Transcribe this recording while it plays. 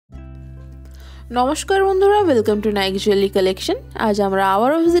नमस्कार बंधुरा welcome to Naik jewellery collection. आज आमरा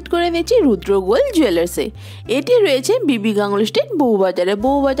आबारो विजिट करे निয়েছি रुद्र गोल्ड ज्वेलार्से। एटी रयेছে बीबी गांगुली स्ट्रीट बौबाजारे।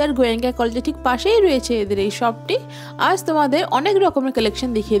 बौबाजार गोयेंका कलेजेर ठीक पाशेई रयेছে एদের এই শপটি। आज তোমাদের অনেক রকমের কালেকশন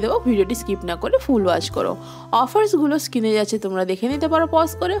দেখিয়ে দেব, ভিডিওটি স্কিপ না করে ফুল ওয়াচ করো। অফারস গুলো স্ক্রিনে যাচ্ছে, তোমরা দেখে নিতে পারো পজ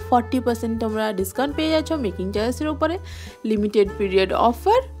করে। 40% তোমরা ডিসকাউন্ট পেয়ে যাচ্ছ মেকিং চার্জের উপরে, লিমিটেড পিরিয়ড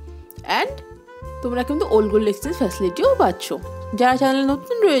অফার এন্ড তোমরা কিন্তু ওল্ড গোল্ড এক্সচেঞ্জ ফ্যাসিলিটিও পাচ্ছ। যারা চ্যানেলে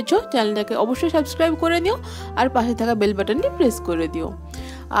নতুন রয়েছে চ্যানেলটাকে অবশ্যই সাবস্ক্রাইব করে নিও আর পাশে থাকা বেল বাটনটি প্রেস করে দিও।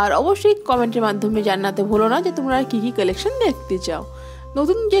 আর অবশ্যই কমেন্টের মাধ্যমে জানাতে ভুলো না যে তোমরা কি কি কালেকশন দেখতে চাও।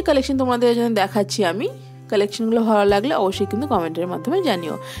 নতুন যে কালেকশন তোমাদের জন্য দেখাচ্ছি আমি, কালেকশনগুলো ভালো লাগলে অবশ্যই কিন্তু কমেন্টের মাধ্যমে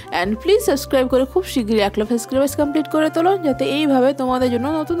জানিও। অ্যান্ড প্লিজ সাবস্ক্রাইব করে খুব শীঘ্রই 1 লাখ সাবস্ক্রাইবার্স কমপ্লিট করে তোলো, যাতে এইভাবে তোমাদের জন্য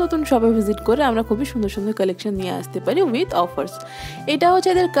নতুন নতুন শপে ভিজিট করে আমরা খুবই সুন্দর সুন্দর কালেকশন নিয়ে আসতে পারি উইথ অফার্স। এটা হচ্ছে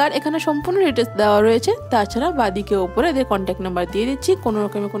এদের কার্ড, এখানে সম্পূর্ণ ডিটেলস দেওয়া রয়েছে। তাছাড়া বাদিকে ওপরে এদের কন্ট্যাক্ট নাম্বার দিয়ে দিচ্ছি। কোনো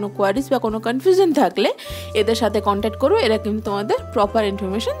রকমের কোনো কোয়ারিজ বা কোনো কনফিউশন থাকলে এদের সাথে কন্ট্যাক্ট করো, এরা কিন্তু তোমাদের প্রপার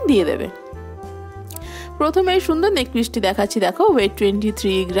ইনফরমেশন দিয়ে দেবে। প্রথমে এই সুন্দর নেকপিসটি দেখাচ্ছি, দেখো wait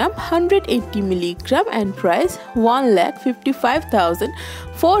 23 gram, 180 milligram and price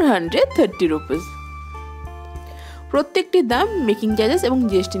 1,55,430 rupees. প্রত্যেকটি দাম মেকিং চার্জেস এবং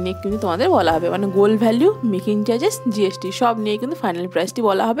জিএসটি নিয়ে কিন্তু তোমাদের বলা হবে, মানে gold value, making charges, GST সব নিয়ে কিন্তু ফাইনাল প্রাইসটি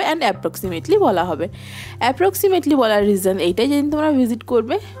বলা হবে অ্যান্ড অ্যাপ্রক্সিমেটলি বলা হবে। অ্যাপ্রক্সিমেটলি বলার রিজন এইটাই, যেদিন তোমরা ভিজিট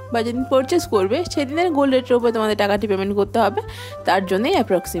করবে বা যেদিন পারচেস করবে সেদিনের গোল্ড রেটের উপরে তোমাদের টাকাটি পেমেন্ট করতে হবে, তার জন্যই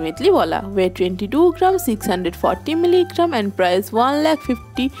অ্যাপ্রক্সিমেটলি বলা। Wait 22 gram, 640 milligram and price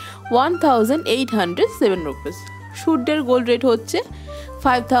 1,51,807 rupees. শুডের gold rate হচ্ছে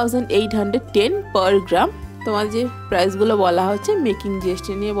 5,810 পার গ্রাম। তোমার যে প্রাইসগুলো বলা হচ্ছে মেকিং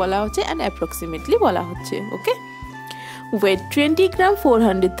জিএসটি নিয়ে বলা হচ্ছে অ্যান্ড অ্যাপ্রক্সিমেটলি বলা হচ্ছে। ওকে, wait 20 gram,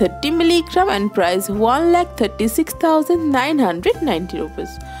 430 milligram and price 1,36,990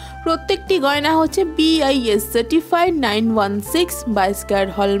 rupees. প্রত্যেকটি গয়না হচ্ছে BIS certified 916 22 carat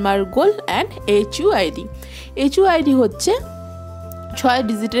hallmark gold and HUID। HUID হচ্ছে 6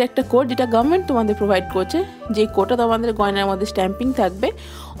 ডিজিটের একটা কোড, যেটা গভর্নমেন্ট তোমাদের প্রোভাইড করছে। যে কোডটা তোমাদের গয়নার মধ্যে স্ট্যাম্পিং থাকবে।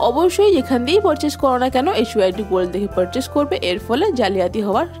 অবশ্যই যেখান দিয়েই পারচেস করো না কেন HUID গোল্ড দেখে পারচেস করবে, এর ফলে জালিয়াতি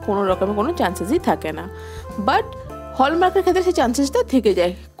হওয়ার কোনো রকমের কোনো চান্সেসই থাকে না। বাট হলমার্কের ক্ষেত্রে সেই চান্সেসটা থেকে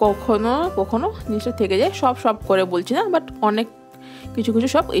যায়, কখনো কখনো জিনিসটা থেকে যায়। সব করে বলছি না, বাট অনেক কিছু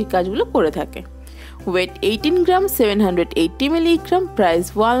সব এই কাজগুলো করে থাকে। ওয়েট 18 গ্রাম, 780 মিলিগ্রাম, প্রাইস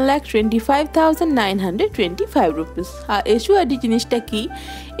 1,25,925 রুপিস। আর HUID জিনিসটা কি,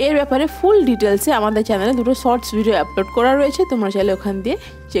 এর ব্যাপারে ফুল ডিটেলসে আমাদের চ্যানেলে দুটো শর্টস ভিডিও আপলোড করা রয়েছে, তোমরা চাইলে ওখান দিয়ে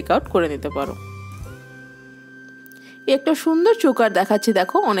চেক আউট করে নিতে পারো। একটা সুন্দর চোকার দেখাচ্ছি,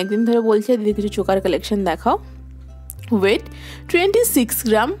 দেখো অনেকদিন ধরে বলছে দিদি কিছু চোকার কালেকশন দেখাও। Wait 26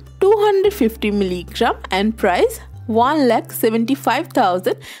 gram, 250 milligram and price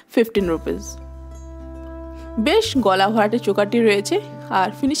 1,75,015 rupees. বেশ গলা ভরাটে চোকারটি রয়েছে, আর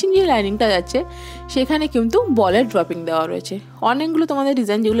ফিনিশিং যে লাইনিংটা যাচ্ছে সেখানে কিন্তু বলের ড্রপিং দেওয়া রয়েছে। অনেকগুলো তোমাদের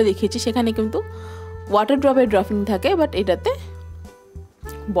ডিজাইন যেগুলো দেখিয়েছি সেখানে কিন্তু ওয়াটার ড্রপের ড্রপিং থাকে, বাট এটাতে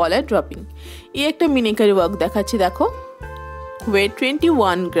বলের ড্রপিং। এই একটা মিনিকারি ওয়ার্ক দেখাচ্ছি, দেখো wait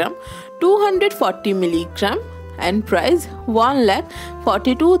 21 gram, 240 milligram and price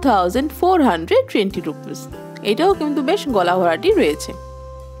 1,42,420 rupees. এটাও কিন্তু বেশ গলা ভরাটি রয়েছে।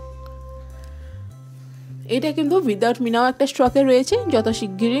 এটা কিন্তু উইদাউট মিনাও একটা স্টকে রয়েছে, যত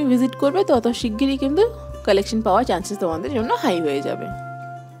শিগগিরই ভিজিট করবে তত শিগগিরই কিন্তু কালেকশন পাওয়ার চান্সেস তোমাদের জন্য হাই হয়ে যাবে।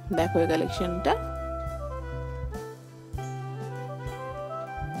 দেখো এই কালেকশনটা।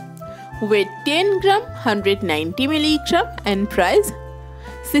 Wait 10 gram, 190 milligram and price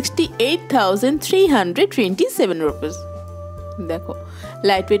 68,327 rupees. দেখো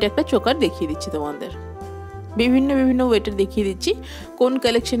লাইট ওয়েট একটা চোকার দেখিয়ে দিচ্ছি তোমাদের, বিভিন্ন ওয়েটের দেখিয়ে দিচ্ছি। কোন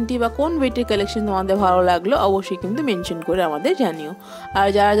কালেকশনটি বা কোন ওয়েটের কালেকশন তোমাদের ভালো লাগলো অবশ্যই কিন্তু মেনশন করে আমাদের জানিও। আর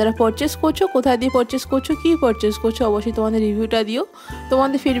যারা পারচেস করছো, কোথায় দিয়ে পারচেস করছো, কি পারচেস করছো, অবশ্যই তোমাদের রিভিউটা দিও।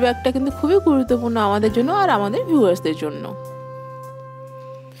 তোমাদের ফিডব্যাকটা কিন্তু খুবই গুরুত্বপূর্ণ আমাদের জন্য আর আমাদের ভিউয়ার্সদের জন্য।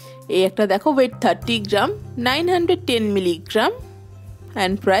 এই একটা দেখো wait 30 gram, 910 milligram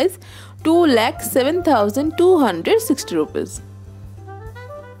and price 2,07,260 rupees.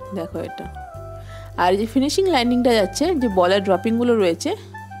 দেখো এটা। আর যে ফিনিশিং লাইনিংটা যাচ্ছে, যে বলের ড্রপিংগুলো রয়েছে,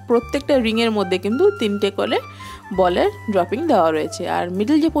 প্রত্যেকটা রিংয়ের মধ্যে কিন্তু 3টে করে বলের ড্রপিং দেওয়া রয়েছে। আর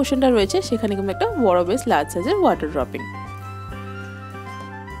মিডল যে পোর্শনটা রয়েছে সেখানে কিন্তু একটা বড় বেশ লার্জ সাইজের ওয়াটার ড্রপিং।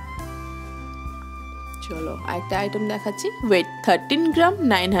 চলো আরেকটা আইটেম দেখাচ্ছি। Wait 13 gram,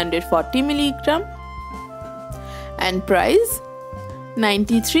 940 milligram and price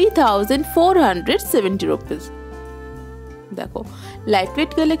 93,470 rupees. দেখো light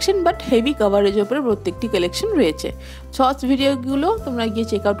weight collection but heavy কভারেজের উপরে প্রত্যেকটি কালেকশন রয়েছে। শর্টস ভিডিওগুলো তোমরা গিয়ে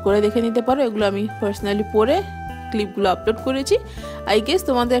চেক আউট করে দেখে নিতে পারো, এগুলো আমি পার্সোনালি পরে ক্লিপগুলো আপলোড করেছি। আই গেস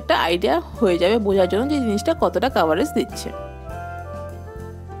তোমাদের একটা আইডিয়া হয়ে যাবে বোঝার জন্য যে জিনিসটা কতটা কভারেজ দিচ্ছে।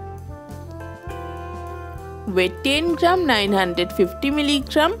 Wait 10 gram 950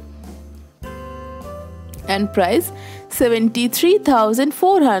 milligram and price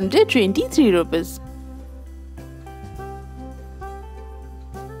 73,423 rupees.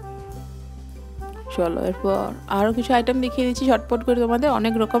 চলো এরপর আরো কিছু আইটেম দেখিয়ে দিচ্ছি ঝটপট করে তোমাদের।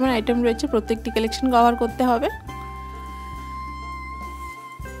 অনেক রকমের আইটেম রয়েছে, প্রত্যেকটি কালেকশন কভার করতে হবে।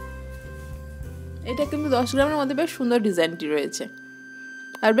 এটা কিন্তু 10 গ্রামের মধ্যে বেশ সুন্দর ডিজাইনটি রয়েছে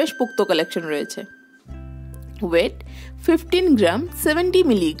আর বেশ পোক্ত কালেকশন রয়েছে। Wait 15 gram 70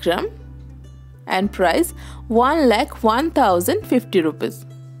 milligram and price 1,01,050 rupees.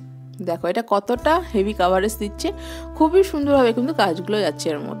 দেখো এটা কতটা হেভি কভারেজ দিচ্ছে, খুবই সুন্দরভাবে কিন্তু কাজগুলো যাচ্ছে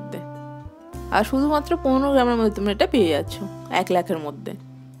এর মধ্যে। আর শুধুমাত্র 15 গ্রামের মধ্যে তোমরা এটা পেয়ে যাচ্ছ 1 লাখের মধ্যে।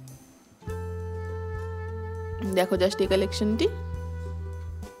 দেখো জাস্ট এই কালেকশনটি।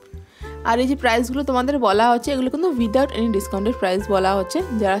 আর এই যে প্রাইসগুলো তোমাদের বলা হচ্ছে এগুলো কিন্তু উইদাউট এনি ডিসকাউন্টেড প্রাইস বলা হচ্ছে।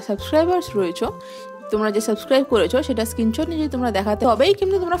 যারা সাবস্ক্রাইবার্স রয়েছো, তোমরা যে সাবস্ক্রাইব করেছো সেটা স্ক্রিনশট নিয়ে যদি তোমরা দেখাতে হবেই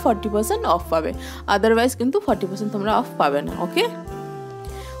কিন্তু তোমরা 40% অফ পাবে, আদারওয়াইজ কিন্তু 40% তোমরা অফ পাবে না। ওকে।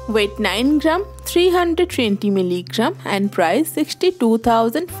 Wait 9 gram 320 milligram and price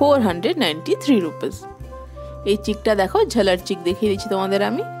 62,493 rupees. এই চিকটা দেখো, ঝালার চিক দেখিয়ে দিচ্ছি তোমাদের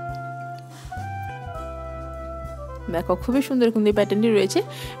আমি। দেখো খুবই সুন্দর কিন্তু এই প্যাটার্নটি রয়েছে,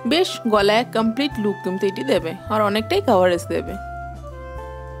 বেশ গলায় কমপ্লিট লুক কিন্তু এটি দেবে আর অনেকটাই কভারেজ দেবে।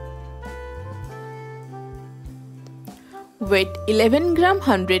 ওয়েট 11 গ্রাম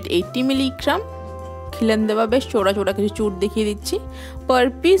 180 milligram, খিলেন দেওয়া বেশ চোড়া চোড়া কিছু চুট দেখিয়ে দিচ্ছি। Per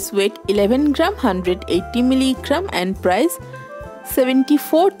piece wait 11 gram 180 milligram and price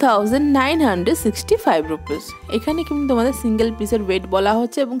 74,965 rupees. এখানে কিন্তু তোমাদের সিঙ্গেল পিসের ওয়েট বলা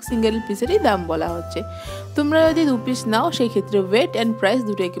হচ্ছে এবং সিঙ্গেল পিসেরই দাম বলা হচ্ছে। তোমরা যদি 2 পিস নাও সেই ক্ষেত্রে ওয়েট অ্যান্ড প্রাইস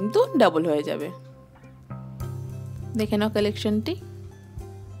দুটোই কিন্তু ডাবল হয়ে যাবে। দেখে নাও কালেকশনটি।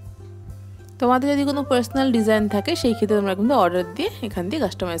 তোমাদের যদি কোনো পার্সোনাল ডিজাইন থাকে সেই ক্ষেত্রে তোমরা কিন্তু অর্ডার দিয়ে এখান থেকে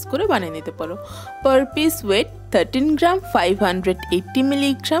কাস্টমাইজ করে বানিয়ে নিতে পারো। Per piece wait 13 gram 580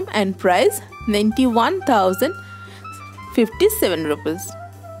 milligram and price 91,057 rupees.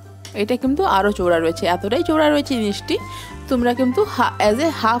 এটা কিন্তু আরও চৌড়া রয়েছে, এতটাই চৌড়া রয়েছে জিনিসটি তোমরা কিন্তু অ্যাজ এ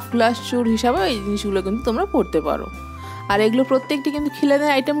হাফ গ্লাস চুর হিসাবে এই জিনিসগুলো কিন্তু তোমরা পরতে পারো। আর এগুলো প্রত্যেকটি কিন্তু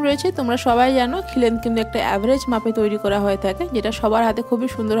খিলেনের আইটেম রয়েছে। তোমরা সবাই জানো খিলেন কিন্তু একটা অ্যাভারেজ মাপে তৈরি করা হয়ে থাকে, যেটা সবার হাতে খুবই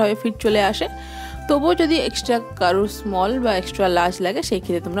সুন্দরভাবে ফিট চলে আসে। তবুও যদি এক্সট্রা কারোর স্মল বা এক্সট্রা লার্জ লাগে সেই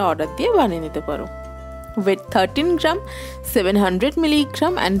ক্ষেত্রে তোমরা অর্ডার দিয়ে বানিয়ে নিতে পারো। Wait 13 gram 700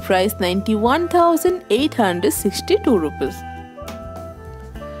 milligram and price 91,862 rupees.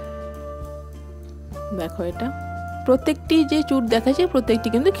 দেখো এটা প্রত্যেকটি যে চুট দেখাচ্ছে প্রত্যেকটি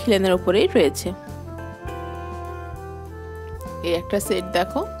কিন্তু খিলেনের উপরেই রয়েছে। এই একটা সেট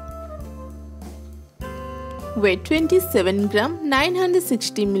দেখো। Wait 27 gram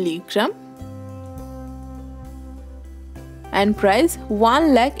 960 milligram and price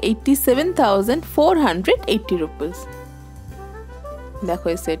 1,87,480 rupees. দেখো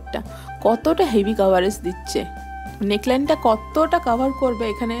এই সেটটা কতটা হেভি কভারেজ দিচ্ছে, নেকলাইনটা কতটা কভার করবে।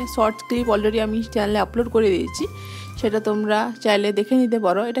 এখানে শর্ট ক্লিপ অলরেডি আমি চ্যানেলে আপলোড করে দিয়েছি, সেটা তোমরা চাইলে দেখে নিতে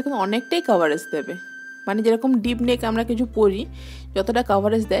পারো। এটা কিন্তু অনেকটাই কভারেজ দেবে, মানে যেরকম ডিপ নেক আমরা কিছু পরি যতটা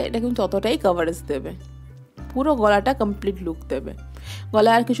কভারেজ দেয় এটা কিন্তু ততটাই কভারেজ দেবে। পুরো গলাটা কমপ্লিট লুক দেবে,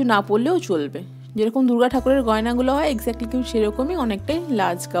 গলায় আর কিছু না পরলেও চলবে। যেরকম দুর্গা ঠাকুরের গয়নাগুলো হয় এক্স্যাক্টলি কিন্তু সেরকমই অনেকটাই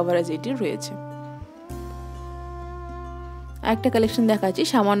লার্জ কভারেজ এটি রয়েছে। একটা কালেকশন দেখাচ্ছি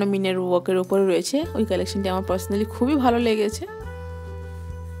সামান্য মিনের ওয়ার্কের উপরে রয়েছে, ওই কালেকশনটি আমার পার্সোনালি খুবই ভালো লেগেছে।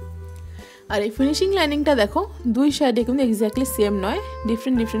 আর এই ফিনিশিং লাইনিংটা দেখো, দুই সাইডে কিন্তু এক্স্যাক্টলি সেম নয়,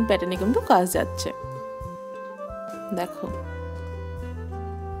 ডিফারেন্ট ডিফারেন্ট প্যাটার্নে কিন্তু কাজ যাচ্ছে। দেখো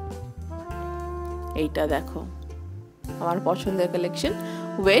এইটা দেখো আমার পছন্দের collection.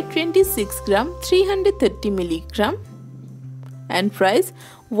 Wait 26 gram 330 milligram and price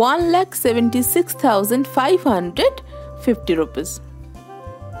 1,76,550 rupees.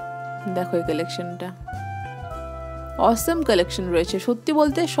 দেখো এই কালেকশনটা অসম কালেকশন রয়েছে। সত্যি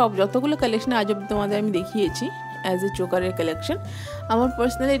বলতে সব যতগুলো কালেকশন আজ অব্দি তোমাদের আমি দেখিয়েছি অ্যাজ এ চোকারের কালেকশন, আমার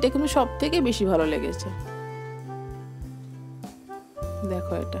পার্সোনালি এটা কিন্তু সব থেকে বেশি ভালো লেগেছে।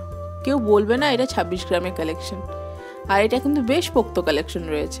 দেখো এটা কেউ বলবে না এটা 26 গ্রামের কালেকশন, আর এটা কিন্তু বেশ পোক্ত কালেকশন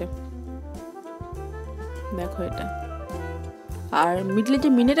রয়েছে। দেখো এটা, আর মিডলে যে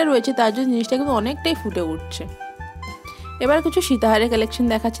মিনেটা রয়েছে তার জন্য জিনিসটা কিন্তু অনেকটাই ফুটে উঠছে। এবার কিছু সীতাহারের কালেকশন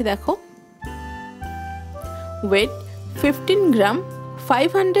দেখাচ্ছি। দেখো wait 15 gram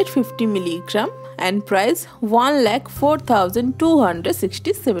 550 milligram and price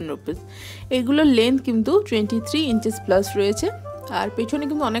 1,04,267 rupees। এগুলোর লেন্থ কিন্তু 23 inches প্লাস রয়েছে আর পেছনে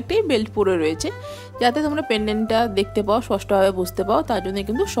কিন্তু অনেকটাই বেল্ট পরে রয়েছে, যাতে তোমরা পেন্ডেন্টটা দেখতে পাও, স্পষ্টভাবে বুঝতে পাও, তার জন্য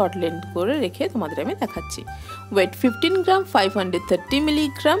কিন্তু শর্ট লেন্থ করে রেখে তোমাদের আমি দেখাচ্ছি। Wait 15 gram 530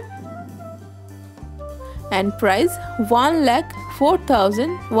 milligram and price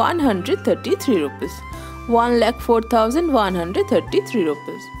 1,04,133 rupees। 1,04,133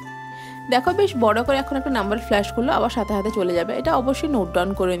 rupees। দেখো বেশ বড় করে এখন একটা নাম্বার ফ্ল্যাশ করলো, আবার সাথে সাথে চলে যাবে, এটা অবশ্যই নোট ডাউন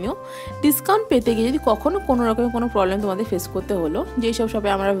করে নিও। ডিসকাউন্ট পেতে গিয়ে যদি কখনো কোনো রকমের কোনো প্রবলেম তোমাদের ফেস করতে হলো, যেই সব শপে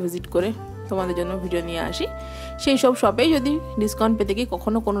আমরা ভিজিট করে তোমাদের জন্য ভিডিও নিয়ে আসি, সেই সব শপে যদি ডিসকাউন্ট পেতে গিয়ে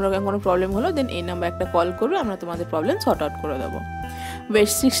কখনো কোনো রকমের কোনো প্রবলেম হলো, দেন এই নাম্বার একটা কল করবে, আমরা তোমাদের প্রবলেম সর্ট আউট করে দেবো। Wait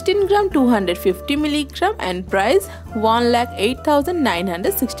 16 gram 250 milligram and price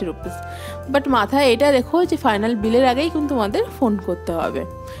 1,08,960 rupees। But মাথায় এটা রেখো যে ফাইনাল বিলের আগেই কিন্তু তোমাদের ফোন করতে হবে,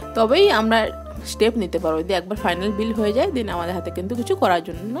 তবেই আমরা স্টেপ নিতে পারবো। যদি একবার ফাইনাল বিল হয়ে যায়, দেন আমাদের হাতে কিন্তু কিছু করার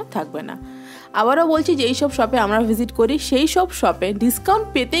জন্য থাকবে না। আবারও বলছি, যেই সব শপে আমরা ভিজিট করি, সেই সব শপে ডিসকাউন্ট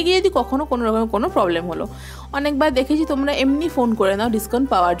পেতে গিয়ে যদি কখনো কোনো রকমের কোনো প্রবলেম হলো, অনেকবার দেখেছি তোমরা এমনি ফোন করে নাও ডিসকাউন্ট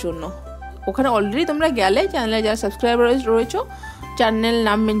পাওয়ার জন্য। ওখানে অলরেডি তোমরা গেলে, চ্যানেলে যারা সাবস্ক্রাইবার রয়েছো, চ্যানেল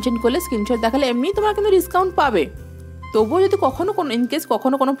নাম মেনশন করলে স্ক্রিনশট দেখালে এমনি তোমরা কিন্তু ডিসকাউন্ট পাবে। তবুও যদি কখনো কোনো ইনকেস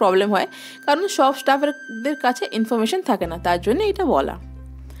কখনো কোনো প্রবলেম হয়, কারণ সব স্টাফেরদের কাছে ইনফরমেশন থাকে না, তার জন্য এটা বলা।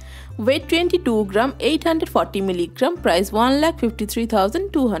 Wait 22 gram 840 milligram, price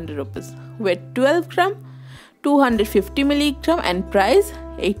 1,53,200 rupees। Wait 12 gram 250 milligram and price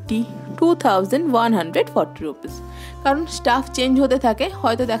 82,140 rupees। কারণ স্টাফ চেঞ্জ হতে থাকে,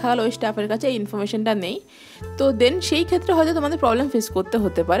 হয়তো দেখা গেল ওই স্টাফের কাছে এই ইনফরমেশনটা নেই, তো দেন সেই ক্ষেত্রে হয়তো তোমাদের প্রবলেম ফেস করতে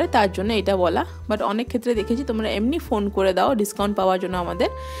হতে পারে, তার জন্য এটা বলা। বাট অনেক ক্ষেত্রে দেখেছি তোমরা এমনি ফোন করে দাও ডিসকাউন্ট পাওয়ার জন্য আমাদের,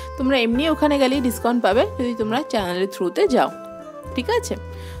 তোমরা এমনি ওখানে গেলেই ডিসকাউন্ট পাবে যদি তোমরা চ্যানেলের থ্রুতে যাও, ঠিক আছে?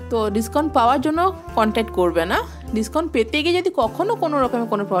 তো ডিসকাউন্ট পাওয়ার জন্য কন্ট্যাক্ট করবে না, ডিসকাউন্ট পেতে গিয়ে যদি কখনো কোনো রকমের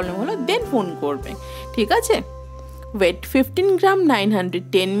কোনো প্রবলেম হলো, দেন ফোন করবে, ঠিক আছে? Wait 15 gram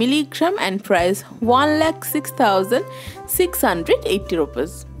 910 milligram and price 1,06,680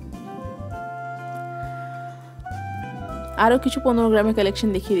 rupees। আরও কিছু 15 গ্রামের কালেকশন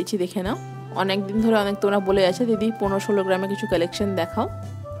দেখিয়ে দিচ্ছি, দেখে নাও। অনেক দিন ধরে অনেক তোমরা বলে আছে দিদি 15-16 গ্রামের কিছু কালেকশন দেখাও।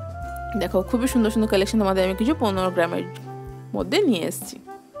 দেখো খুবই সুন্দর সুন্দর কালেকশন তোমাদের আমি কিছু 15 গ্রামের মধ্যে নিয়ে এসেছি।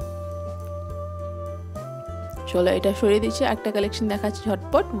 চলো এটা সরিয়ে দিচ্ছি, একটা কালেকশন দেখাচ্ছি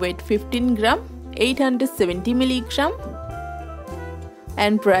ঝটপট। Wait 15 gram 870 milligram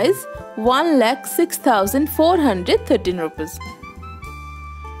and price 1,06,413 rupees।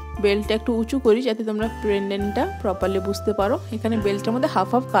 বেল্টটা একটু উঁচু করি যাতে তোমরা পেন্ডেন্টটা প্রপারলি বুঝতে পারো। এখানে বেল্টের মধ্যে হাফ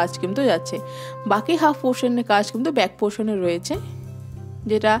হাফ কাজ কিন্তু যাচ্ছে, বাকি হাফ পোর্শনের কাজ কিন্তু ব্যাক পোর্শনে রয়েছে,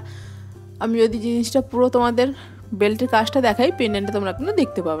 যেটা আমি যদি জিনিসটা পুরো তোমাদের বেল্টের কাজটা দেখাই, পেন্ডেন্টটা তোমরা কিন্তু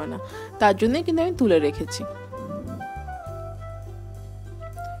দেখতে পাবে না, তার জন্যই কিন্তু আমি তুলে রেখেছি।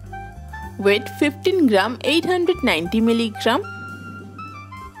 Wait 15 gram 890 milligram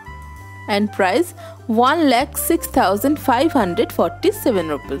and price 1,06,547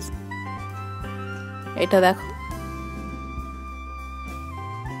 rupees। এটা দেখো,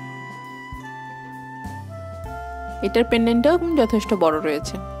 এটার পেন্ডেন্টটাও যথেষ্ট বড়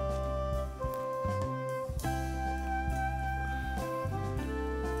রয়েছে।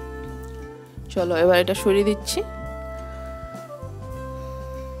 চলো এবার এটা সরিয়ে দিচ্ছি।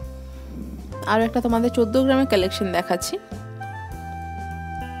 আর একটা তোমাদের 14 গ্রামের কালেকশন দেখাচ্ছি।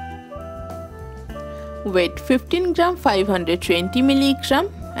 Wait 15 gram 520 milligram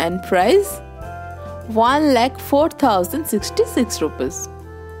and price 1,04,066 rupees।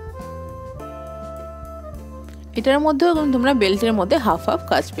 এটার মধ্যেও তোমরা বেল্টের মধ্যে হাফ হাফ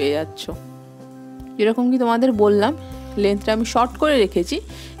কাজ পেয়ে যাচ্ছ, যেরকম কি তোমাদের বললাম লেন্থটা আমি শর্ট করে রেখেছি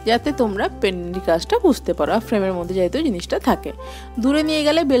যাতে তোমরা পেন্ডেন্টের কাজটা বুঝতে পারো, আর ফ্রেমের মধ্যে যেহেতু জিনিসটা থাকে। দূরে নিয়ে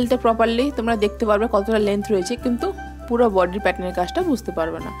গেলে বেল্টে প্রপারলি তোমরা দেখতে পারবে কতটা লেন্থ রয়েছে, কিন্তু পুরো বডির প্যাটার্নের কাজটা বুঝতে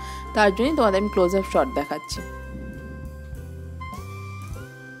পারবে না, তার জন্যই তোমাদের আমি ক্লোজ আপ শট দেখাচ্ছি।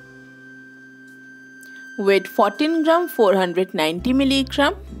 Wait 14 gram 490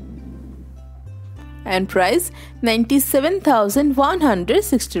 milligram and price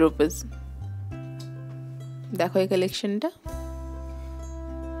 97,160 rupees। দেখো এই কালেকশনটা,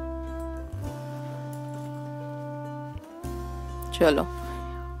 চলো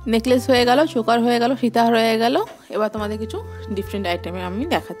নেকলেস হয়ে গেল, চোকার হয়ে গেল, সীতাহার হয়ে গেল। এবার তোমাদের কিছু ডিফারেন্ট আইটেমে আমি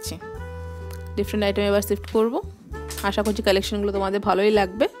দেখাচ্ছি। ডিফারেন্ট আইটেম এবার শিফট করব, আশা করছি কালেকশনগুলো তোমাদের ভালোই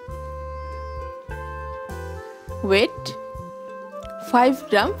লাগবে। Wait 5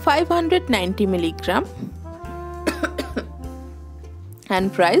 gram 590 milligram and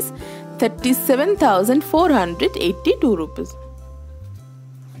price 37,482 rupees.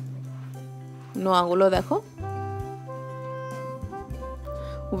 নোয়াগুলো দেখো,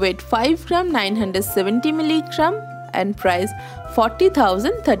 weight 5 gram 970 milligram and price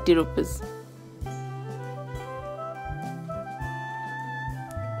 40,030 rupees.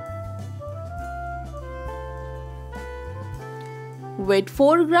 Weight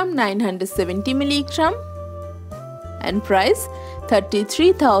 4 gram 970 milligram and price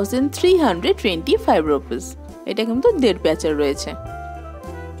 33,325 rupees. এটা কিন্তু 1.5 প্যাচের রয়েছে।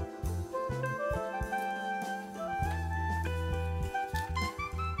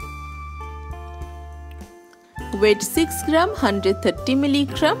 Weight 6 gram 130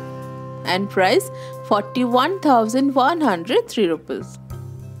 milligram and price 41,103 rupees.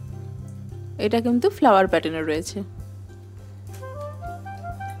 এটা কিন্তু ফ্লাওয়ার প্যাটার্নে রয়েছে।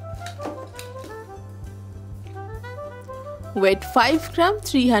 Weight 5 gram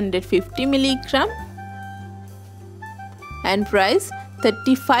 350 milligram and price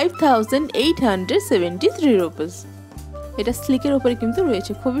 35,873 rupees. এটা স্লিকের উপরে কিন্তু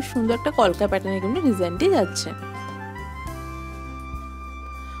রয়েছে, খুবই সুন্দর একটা কলকা প্যাটার্নের কিন্তু ডিজাইনটি যাচ্ছে।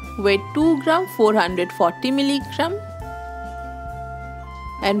 Weight 2 gram 440 milligram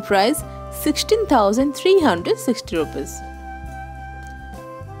and price 16,360 rupees.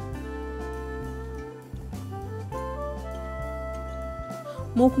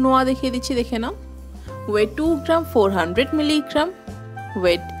 মুখ নোয়া দেখিয়ে দিচ্ছি, দেখে নাও। Weight 2 gram 400 milligram,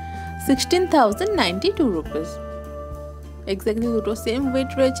 weight 16,092 rupees. Exactly দুটো সেম ওয়েট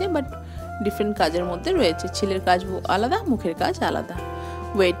রয়েছে, বাট ডিফারেন্ট কাজের মধ্যে রয়েছে। ছিলের কাজ আলাদা, মুখের কাজ আলাদা।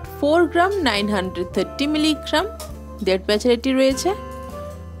 Weight 4 gram 930 milligram, 1.5 প্যাচের এটি রয়েছে।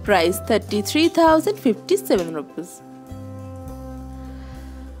 Price 33,057 rupees.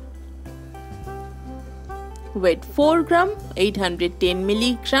 Weight 4 gram 810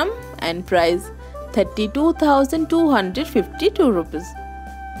 milligram and price 32,252 rupees.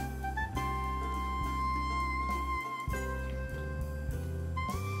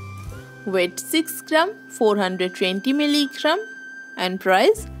 Weight 6 gram 420 milligram and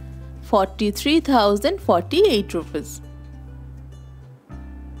price 43,048 rupees.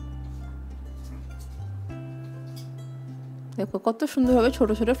 দেখো কত সুন্দরভাবে ছোট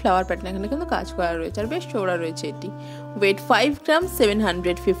ছোট ফ্লাওয়ার প্যাটার্ন এখানে কিন্তু কাজ করা রয়েছে, আর বেশ চওড়া রয়েছে এটি। Weight 5 gram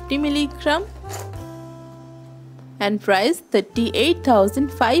 750 milligram and price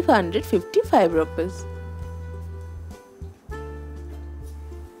 38,555 rupees.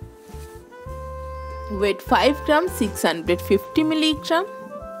 Weight 5 gram 650 milligram,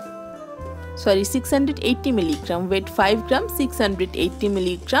 sorry 680 milligram, weight 5 gram 680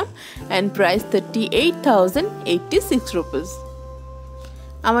 milligram and price 38,086 rupees.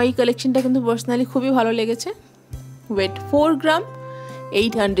 আমার এই কালেকশনটা কিন্তু পার্সোনালি খুবই ভালো লেগেছে। Weight 4 gram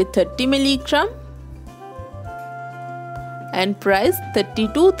 830 milligram and price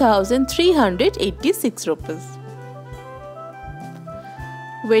 32,386 rupees.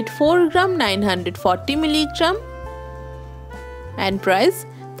 Weight 4 gram 940 milligram and price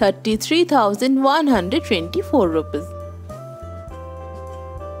 33,124 rupees.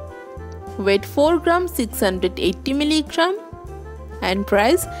 Weight 4 gram 680 milligram and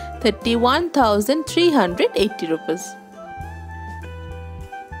price 31,380 rupees.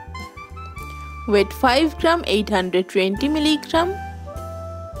 Weight 5 gram 820 milligram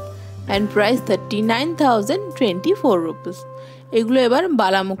and price 39,024 rupees. এগুলো এবার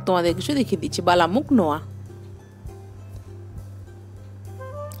বালামুখ তোমাদের কিছু দেখিয়ে দিচ্ছি। বালামুখ নোয়া,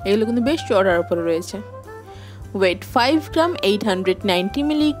 এগুলো কিন্তু বেশ চওড়ার উপরে রয়েছে। Weight 5 gram 890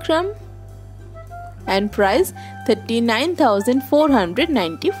 milligram and price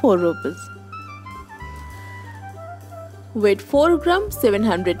 39,494 rupees. Weight 4 gram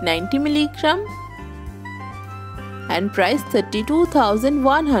 790 milligram and price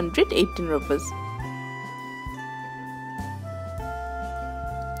 32,118 rupees.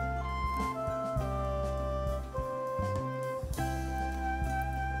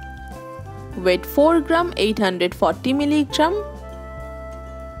 Weight 4 gram 840 milligram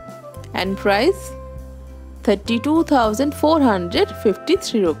and price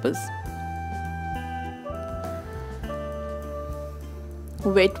 32,453 rupees.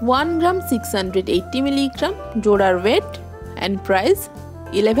 Weight 1 gram 680 milligram, জোড়ার weight and price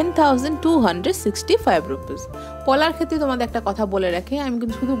 11,265 rupees. পলার ক্ষেত্রে তোমাদের একটা কথা বলে রাখি, আমি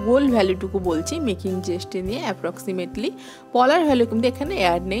কিন্তু শুধু গোল্ড ভ্যালুটুকু বলছি মেকিং জিএসটি নিয়ে অ্যাপ্রক্সিমেটলি। পলার ভ্যালু কিন্তু এখানে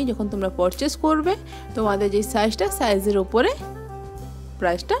অ্যাড নেই। যখন তোমরা পারচেস করবে তোমাদের যে সাইজের উপরে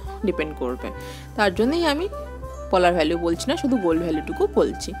প্রাইসটা ডিপেন্ড করবে, তার জন্যই আমি পলার ভ্যালু বলছি না, শুধু গোল্ড ভ্যালুটুকু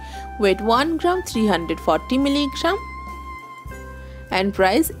বলছি। Weight 1 gram 340 milligram and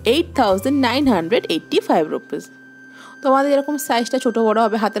price 8,985 rupees. তোমাদের এরকম সাইজটা ছোটো বড়ো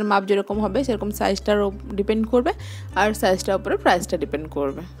হবে, হাতের মাপ যেরকম হবে সেরকম সাইজটার ডিপেন্ড করবে, আর সাইজটার উপরে প্রাইসটা ডিপেন্ড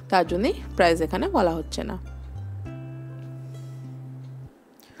করবে, তার জন্যই প্রাইস এখানে বলা হচ্ছে না।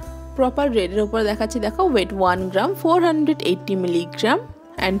 প্রপার রেটের উপরে দেখাচ্ছি, দেখো wait 1 gram 480 milligram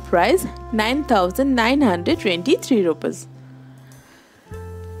and price 9,923 rupees.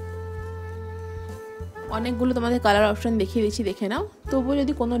 অনেকগুলো তোমাদের কালার অপশন দেখিয়ে দিচ্ছি, দেখে নাও। তবুও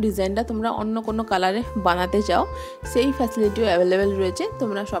যদি কোনো ডিজাইনটা তোমরা অন্য কোনো কালারে বানাতে চাও সেই ফ্যাসিলিটিও অ্যাভেলেবেল রয়েছে।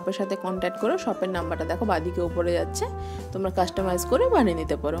 তোমরা শপের সাথে কন্ট্যাক্ট করো, শপের নাম্বারটা দেখো বাদিকে উপরে যাচ্ছে, তোমরা কাস্টমাইজ করে বানিয়ে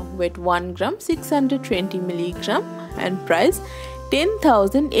নিতে পারো। Wait 1 gram 620 milligram and price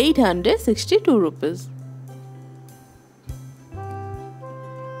 10,862 rupees.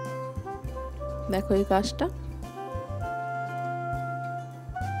 দেখো এই কাজটা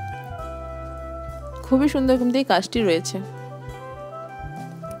খুবই সুন্দর, কিন্তু এই কাজটি রয়েছে।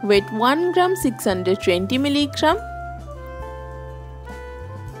 Wait 1 gram 620 milligram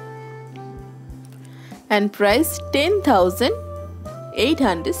and price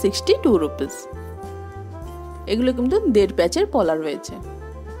 10,862 rupees. এগুলো কিন্তু 1.5 প্যাচের পলা রয়েছে।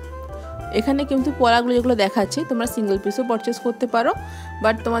 এখানে কিন্তু পলাগুলো যেগুলো দেখাচ্ছে তোমরা সিঙ্গেল পিসও পারচেস করতে পারো,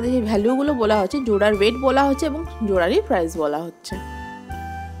 বাট তোমাদের এই ভ্যালুগুলো বলা হচ্ছে, জোড়ার ওয়েট বলা হচ্ছে এবং জোড়ারই প্রাইস বলা হচ্ছে।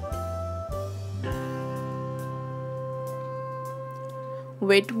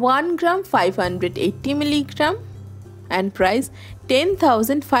 Wait 1 gram 580 milligram and price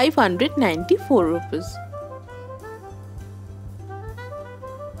 10,594 rupees.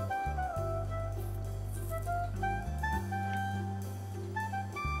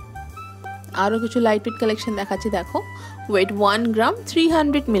 আরও কিছু লাইট ওয়েট কালেকশন দেখাচ্ছি, দেখো wait 1 gram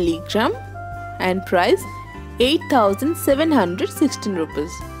 300 milligram and price 8,716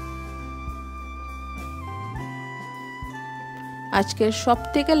 rupees. আজকের সব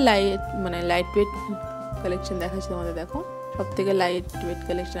থেকে লাইট ওয়েট কালেকশন দেখাচ্ছি তোমাদের, দেখো সব থেকে লাইট ওয়েট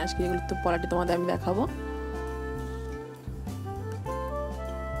কালেকশন আজকে যেগুলো তো পলাটি তোমাদের আমি দেখাবো।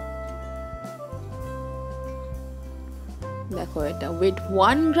 দেখো এটা wait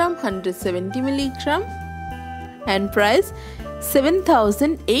 1 gram 170 milligram and price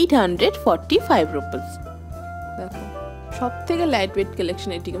 7,845 rupees. দেখো সব থেকে লাইট ওয়েট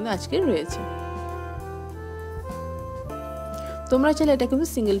কালেকশন এটি কিন্তু আজকে রয়েছে। তোমরা চাইলে এটা কিন্তু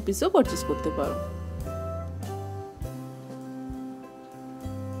সিঙ্গেল পিসও পারচেস করতে পারো।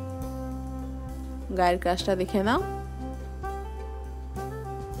 গায়ের কাজটা দেখে নাও।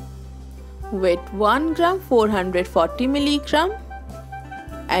 Wait 1 gram 440 milligram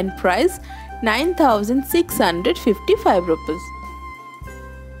and price 9,655 rupees.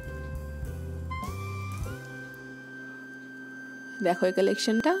 দেখো এই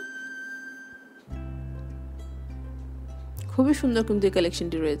কালেকশনটা খুবই সুন্দর, কিন্তু এই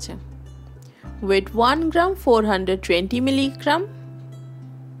কালেকশনটি রয়েছে। Wait 1 gram 420 milligram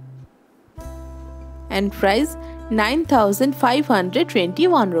and price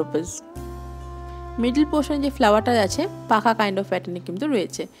 9,521 rupees. Middle পোর্শনে যে ফ্লাওয়ারটা আছে পাকা কাইন্ড অফ প্যাটার্নে কিন্তু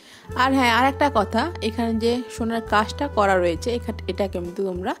রয়েছে। আর হ্যাঁ, আর একটা কথা, এখানে যে সোনার কাজটা করা রয়েছে এটা কিন্তু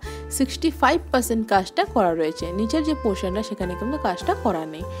তোমরা 65% কাজটা করা রয়েছে, নিচের যে পোর্শনটা সেখানে কিন্তু কাজটা করা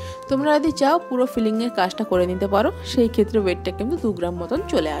নেই। তোমরা যদি চাও পুরো ফিলিংয়ের কাজটা করে নিতে পারো, সেই ক্ষেত্রে ওয়েটটা কিন্তু 2 গ্রাম মতন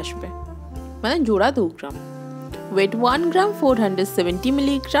চলে আসবে, মানে জোড়া 2 গ্রাম। Wait 1 gram 470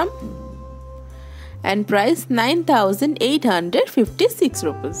 milligram and price 9,856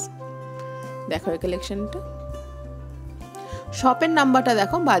 rupees. দেখো এই কালেকশনটা। শপের নাম্বারটা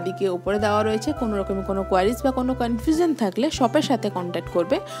দেখো বাদিকে উপরে দেওয়া রয়েছে। কোনো রকমের কোনো কোয়ারিজ বা কোনো কনফিউশন থাকলে শপের সাথে কন্ট্যাক্ট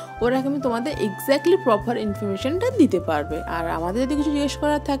করবে, ওরা কিন্তু তোমাদের এক্স্যাক্টলি প্রপার ইনফরমেশনটা দিতে পারবে। আর আমাদের যদি কিছু জিজ্ঞেস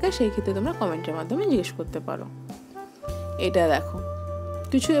করার থাকে সেই ক্ষেত্রে তোমরা কমেন্টের মাধ্যমে জিজ্ঞেস করতে পারো। এটা দেখো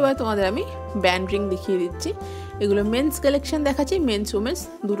কিছু, এবার তোমাদের আমি ব্যান্ড রিং দেখিয়ে দিচ্ছি। এগুলো মেন্স কালেকশন দেখাচ্ছি, মেন্স উমেন্স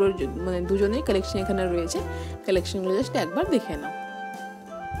দুজনেই কালেকশন এখানে রয়েছে। কালেকশনগুলো জাস্ট একবার দেখে নাও।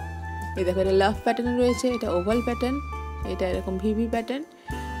 এই দেখো এটা লাভ প্যাটার্ন রয়েছে, এটা ওভাল প্যাটার্ন, এটা এরকম ভিভি প্যাটার্ন,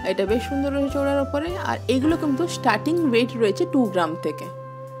 এটা বেশ সুন্দর রয়েছে ওড়ার ওপরে। আর এগুলো কিন্তু স্টার্টিং ওয়েট রয়েছে 2 গ্রাম থেকে,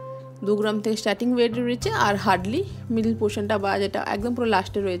 2 গ্রাম থেকে স্টার্টিং ওয়েট রয়েছে। আর হার্ডলি মিডল পোর্শনটা বা যেটা একদম পুরো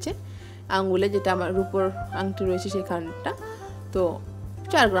লাস্টে রয়েছে আঙ্গুলে, যেটা আমার রূপোর আংটি রয়েছে সেখানটা, তো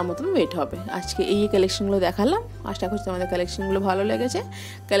 4 গ্রাম মতন ওয়েট হবে। আজকে এই কালেকশনগুলো দেখালাম, আশা করছি তোমাদের কালেকশনগুলো ভালো লেগেছে।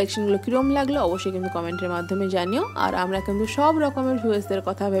 কালেকশনগুলো কীরকম লাগলো অবশ্যই কিন্তু কমেন্টের মাধ্যমে জানিও। আর আমরা কিন্তু সব রকমের ভিউয়ার্সদের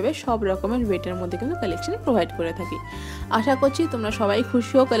কথা ভেবে সব রকমের ওয়েটের মধ্যে কিন্তু কালেকশন প্রোভাইড করে থাকি। আশা করছি তোমরা সবাই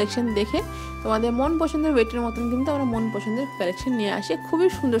খুশি হও কালেকশন দেখে। তোমাদের মন পছন্দের ওয়েটের মতন কিন্তু আমরা মন পছন্দের কালেকশন নিয়ে আসি, খুবই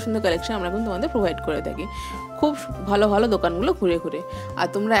সুন্দর সুন্দর কালেকশন আমরা কিন্তু তোমাদের প্রোভাইড করে থাকি। খুব ভালো ভালো দোকানগুলো ঘুরে ঘুরে। আর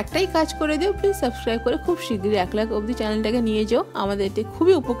তোমরা একটাই কাজ করে দিও, প্লিজ সাবস্ক্রাইব করে খুব শীঘ্রই 1 লাখ অবধি চ্যানেলটাকে নিয়ে যাও। আমাদের এতে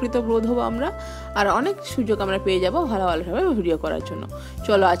খুবই উপকৃত বোধ হবো আমরা, আর অনেক সুযোগ আমরা পেয়ে যাবো ভালো ভালোভাবে ভিডিও করার জন্য।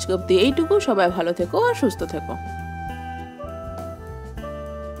 চলো আজকে অবধি এইটুকু, সবাই ভালো থেকো আর সুস্থ থেকো।